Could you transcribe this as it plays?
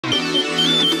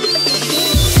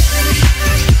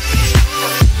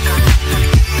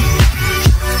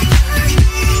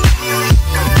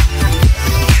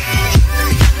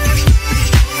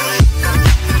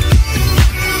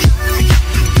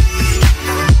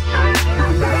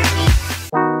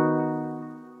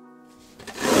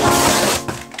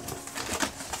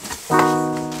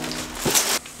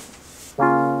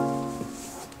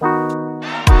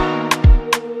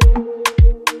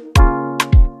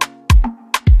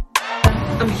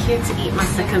here to eat my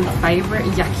second favourite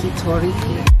yakitori.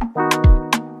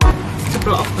 To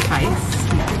blow off the face.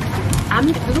 And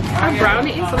look how brown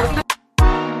it is on the face.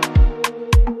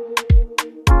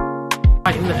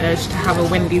 Fighting the urge to have a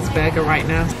Wendy's burger right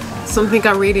now. Something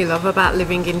I really love about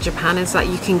living in Japan is that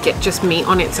you can get just meat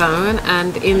on its own,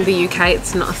 and in the UK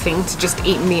it's not a thing to just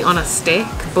eat meat on a stick.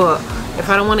 But if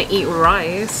I don't want to eat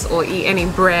rice or eat any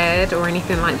bread or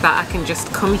anything like that, I can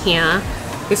just come here.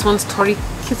 This one's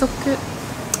cornycoface.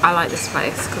 I like this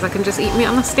place because I can just eat meat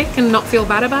on a stick and not feel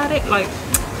bad about it. Like,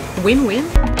 win-win.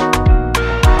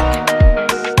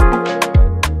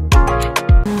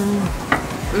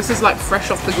 This is like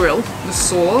fresh off the grill. The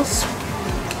sauce,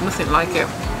 nothing like it.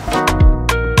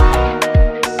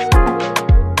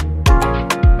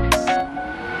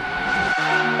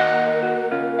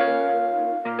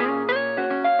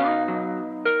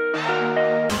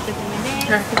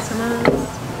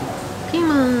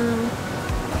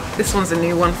 This one's a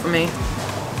new one for me.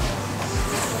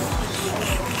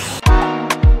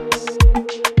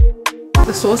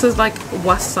 The sauce is like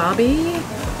wasabi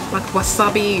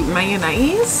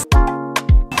mayonnaise.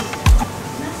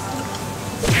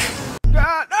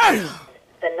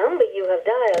 The number you have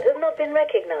dialed has not been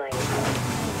recognized.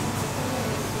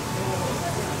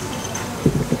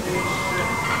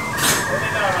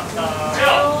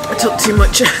 I took too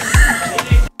much.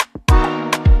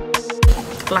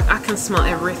 Like, I can smell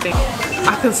everything.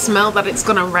 I can smell that it's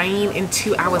gonna rain in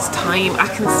 2 hours time. I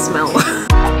can smell.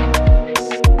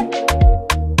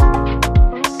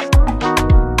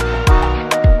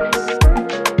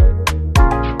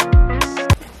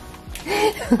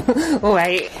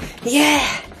 Wait.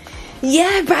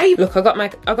 Yeah, babe. Look, I got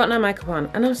no makeup on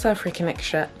and I'm so freaking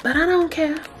extra, but I don't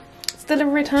care. It's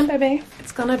delivery time, baby.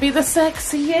 It's gonna be the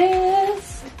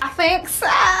sexiest. I think so.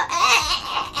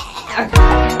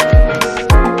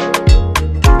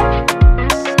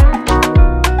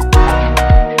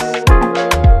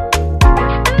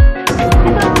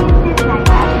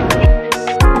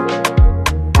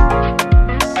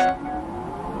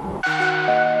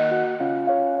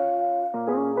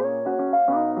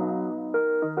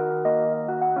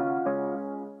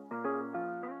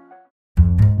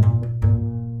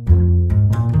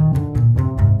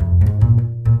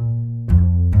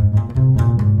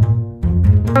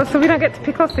 Oh, so we don't get to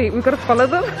pick our seat, we've got to follow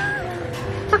them. Oh,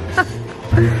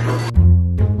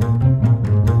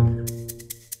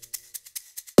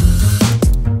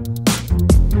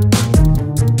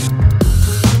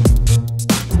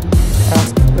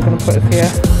 we're going to put us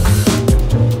here.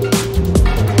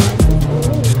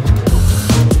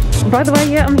 By the way,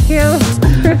 yeah, I'm here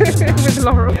with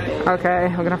Laurel. Okay,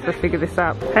 we're gonna have to figure this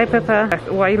out. Hey Pepper,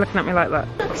 why are you looking at me like that?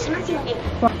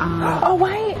 Oh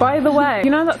wait, by the way, you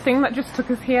know that thing that just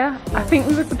took us here? I think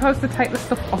we were supposed to take the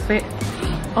stuff off it.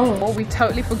 Oh, we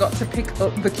totally forgot to pick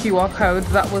up the QR code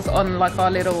that was on like our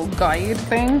little guide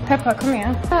thing. Pepper, come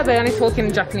here. They only talk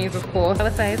in Japanese, of course.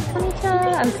 Let's say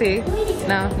konnichiwa and see.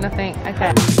 No, nothing.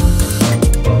 Okay.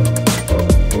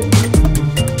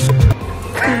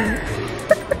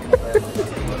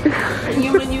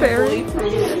 You and your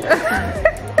boyfriend.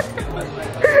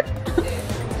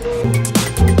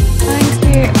 Thank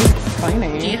you. It's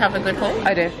tiny. Do you have a good haul?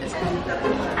 I do.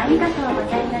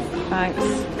 Thanks.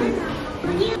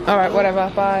 Alright,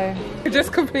 whatever, bye. We're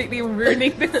just completely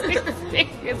ruining this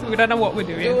experience. We don't know what we're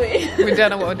doing. We don't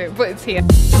know what we're doing, but it's here.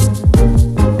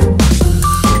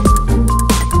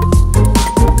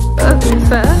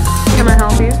 Sir, can I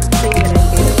help you?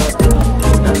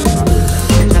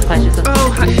 Oh,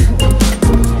 hi.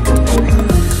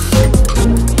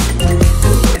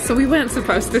 So we weren't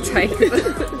supposed to take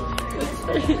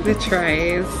the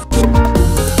trays.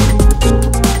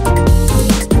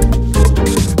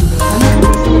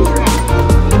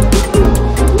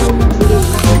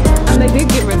 And they did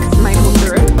give us maple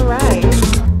syrup. Hooray.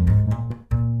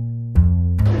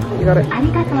 You got it.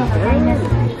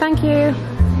 Thank you.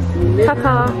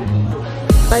 Ta-ta.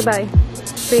 Bye-bye.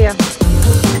 See ya.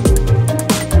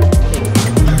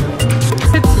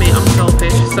 Fits me, I'm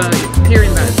selfish, so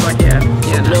hearing that it's like, yeah,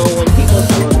 no. When people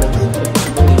tell us,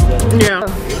 yeah.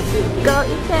 Go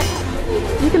eat it.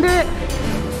 You can do it.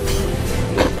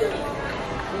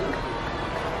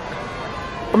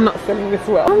 I'm not feeling this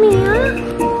well. Oh, Mia.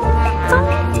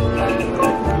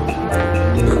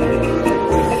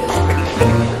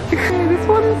 This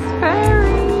one's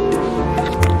fairy.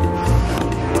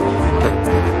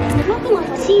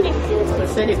 It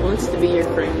said it wants to be your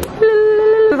friend.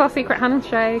 This is our secret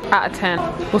handshake. Out of 10.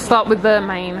 We'll start with the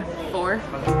main 4.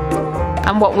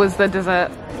 And what was the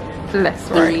dessert? Less,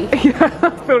 right? Yeah,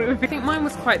 I think mine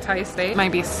was quite tasty.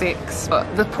 Maybe a 6, but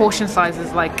the portion size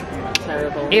is like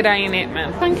terrible. It ain't it,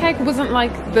 man. Pancake wasn't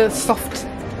like the soft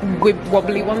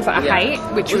wobbly ones that I hate,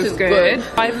 which was good.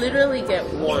 I literally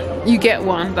get one. You get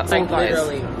one, that's all, Like guys.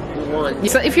 literally one.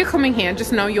 So if you're coming here,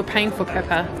 just know you're paying for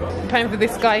pepper. You're paying for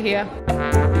this guy here.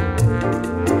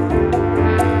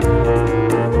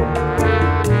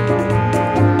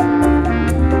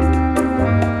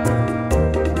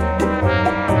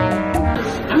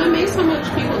 I'm amazed how much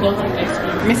people don't like ice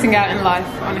cream. Missing out in life,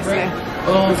 honestly.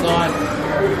 Oh god.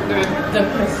 The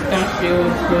pistachio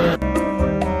is good.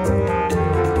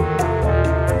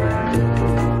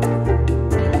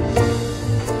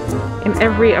 In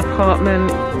every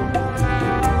apartment.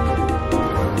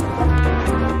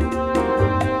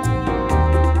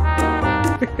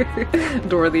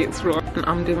 Dorothy, it's wrong. And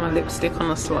I'm doing my lipstick on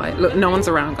the slide. Look, no one's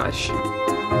around, guys. Shh.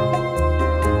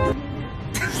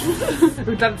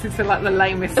 We're dancing to like the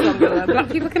lamest song ever. Black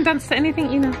people can dance to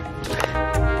anything, you know.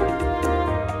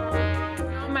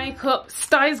 Makeup,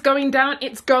 style's going down.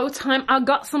 It's go time. I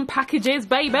got some packages,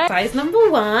 baby. Size number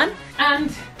 1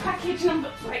 and package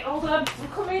number. Wait, hold on. I'm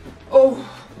coming. Oh,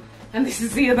 and this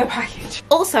is the other package.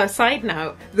 Also, side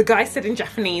note, the guy said in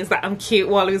Japanese that I'm cute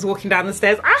while he was walking down the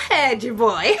stairs. I heard you,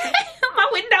 boy. My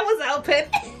window was open.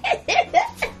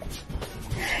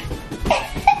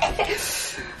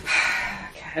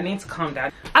 I need to calm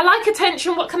down. I like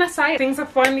attention, what can I say? Things are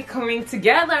finally coming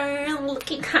together,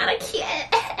 looking kind of cute.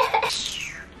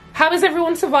 How is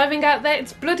everyone surviving out there?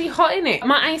 It's bloody hot, innit?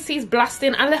 My AC is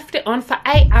blasting. I left it on for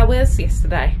 8 hours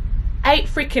yesterday. 8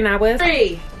 freaking hours.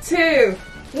 3, 2,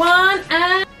 1,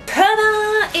 and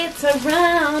ta-da! It's a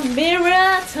round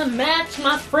mirror to match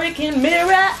my freaking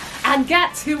mirror. I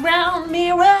got 2 round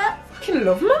mirror. I fucking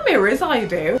love my mirrors, I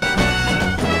do.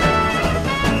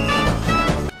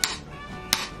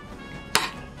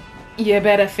 You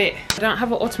better fit. I don't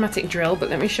have an automatic drill, but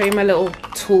let me show you my little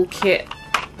toolkit.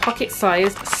 Pocket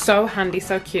sized, so handy,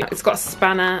 so cute. It's got a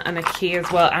spanner and a key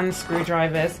as well, and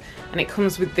screwdrivers. And it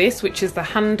comes with this, which is the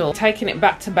handle. Taking it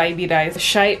back to baby days. The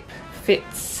shape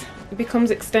fits. It becomes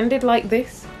extended like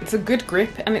this. It's a good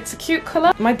grip and it's a cute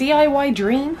colour. My DIY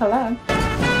dream. Hello.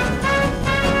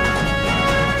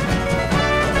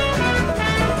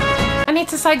 I need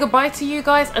to say goodbye to you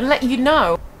guys and let you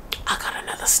know I got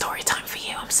another story time for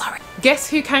you. I'm sorry. Guess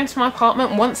who came to my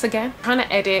apartment once again? Trying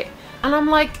to edit, and I'm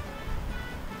like,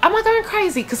 am I going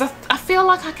crazy? Because I feel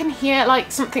like I can hear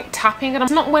like something tapping, and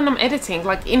it's not when I'm editing,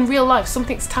 like in real life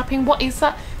something's tapping. What is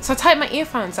that? So I take my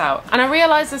earphones out and I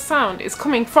realise the sound is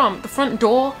coming from the front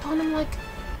door, and I'm like,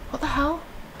 what the hell?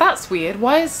 That's weird.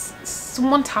 Why is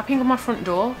someone tapping on my front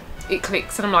door? It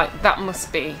clicks and I'm like,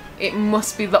 it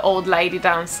must be the old lady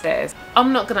downstairs.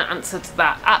 I'm not gonna answer to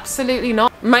that, absolutely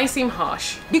not. May seem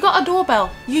harsh. You got a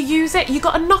doorbell, you use it. You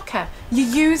got a knocker, you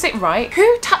use it, right?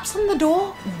 Who taps on the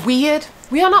door? Weird.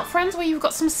 We are not friends where you've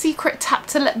got some secret tap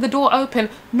to let the door open.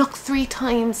 Knock 3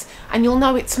 times and you'll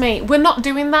know it's me. We're not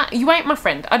doing that. You ain't my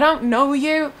friend. I don't know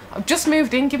you. I've just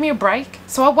moved in, give me a break.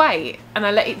 So I wait and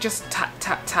I let it just tap,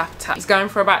 tap, tap, tap. It's going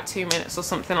for about 2 minutes or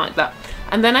something like that.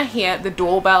 And then I hear the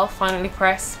doorbell finally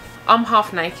press. I'm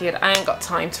half naked, I ain't got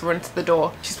time to run to the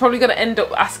door. She's probably gonna end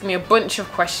up asking me a bunch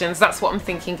of questions. That's what I'm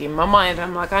thinking in my mind.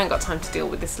 I'm like, I ain't got time to deal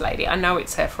with this lady. I know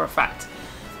it's her for a fact.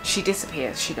 She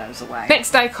disappears, she goes away.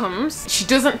 Next day comes, she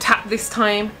doesn't tap this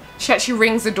time. She actually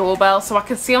rings the doorbell so I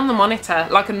can see on the monitor,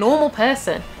 like a normal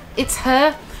person, it's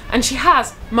her. And she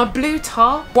has my blue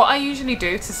tarp. What I usually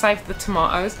do to save the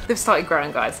tomatoes, they've started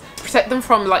growing, guys, to protect them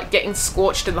from like getting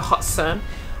scorched in the hot sun,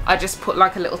 I just put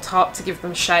like a little tarp to give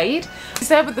them shade. She's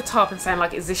there with the tarp and saying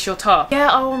like, is this your tarp? Yeah,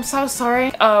 oh, I'm so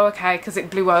sorry. Oh, okay, because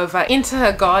it blew over into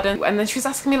her garden. And then she was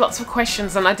asking me lots of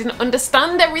questions and I didn't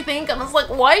understand everything. And I was like,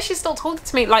 why is she still talking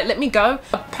to me? Like, let me go.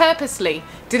 I purposely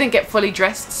didn't get fully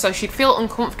dressed so she'd feel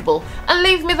uncomfortable and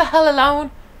leave me the hell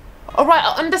alone. All right,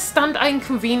 I understand I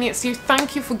inconvenienced you.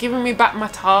 Thank you for giving me back my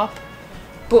tarp.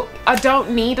 But I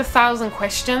don't need 1,000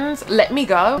 questions. Let me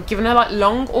go. I'm giving her like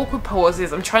long, awkward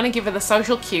pauses. I'm trying to give her the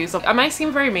social cues. I may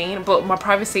seem very mean, but my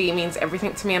privacy means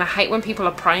everything to me. And I hate when people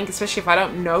are prying, especially if I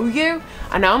don't know you.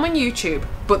 I know I'm on YouTube,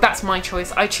 but that's my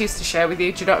choice. I choose to share with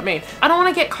you. Do you know what I mean? I don't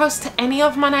want to get close to any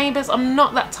of my neighbours. I'm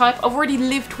not that type. I've already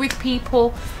lived with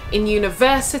people in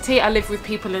university. I lived with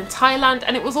people in Thailand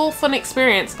and it was all fun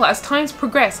experience. But as times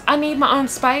progress, I need my own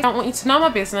space. I don't want you to know my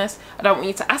business. I don't want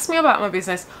you to ask me about my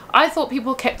business. I thought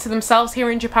people kept to themselves here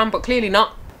in Japan, but clearly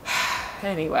not.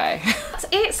 Anyway, that's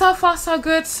it. So far so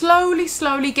good.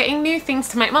 Slowly getting new things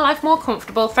to make my life more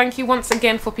comfortable. Thank you once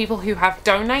again for people who have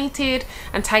donated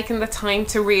and taken the time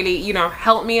to really, you know,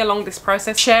 help me along this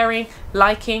process. Sharing,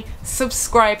 liking,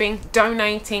 subscribing,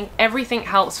 donating, everything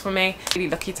helps for me. Really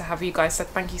lucky to have you guys, so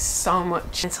thank you so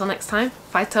much. Until next time,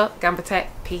 fight up, gambate,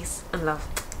 peace and love.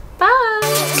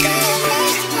 Bye.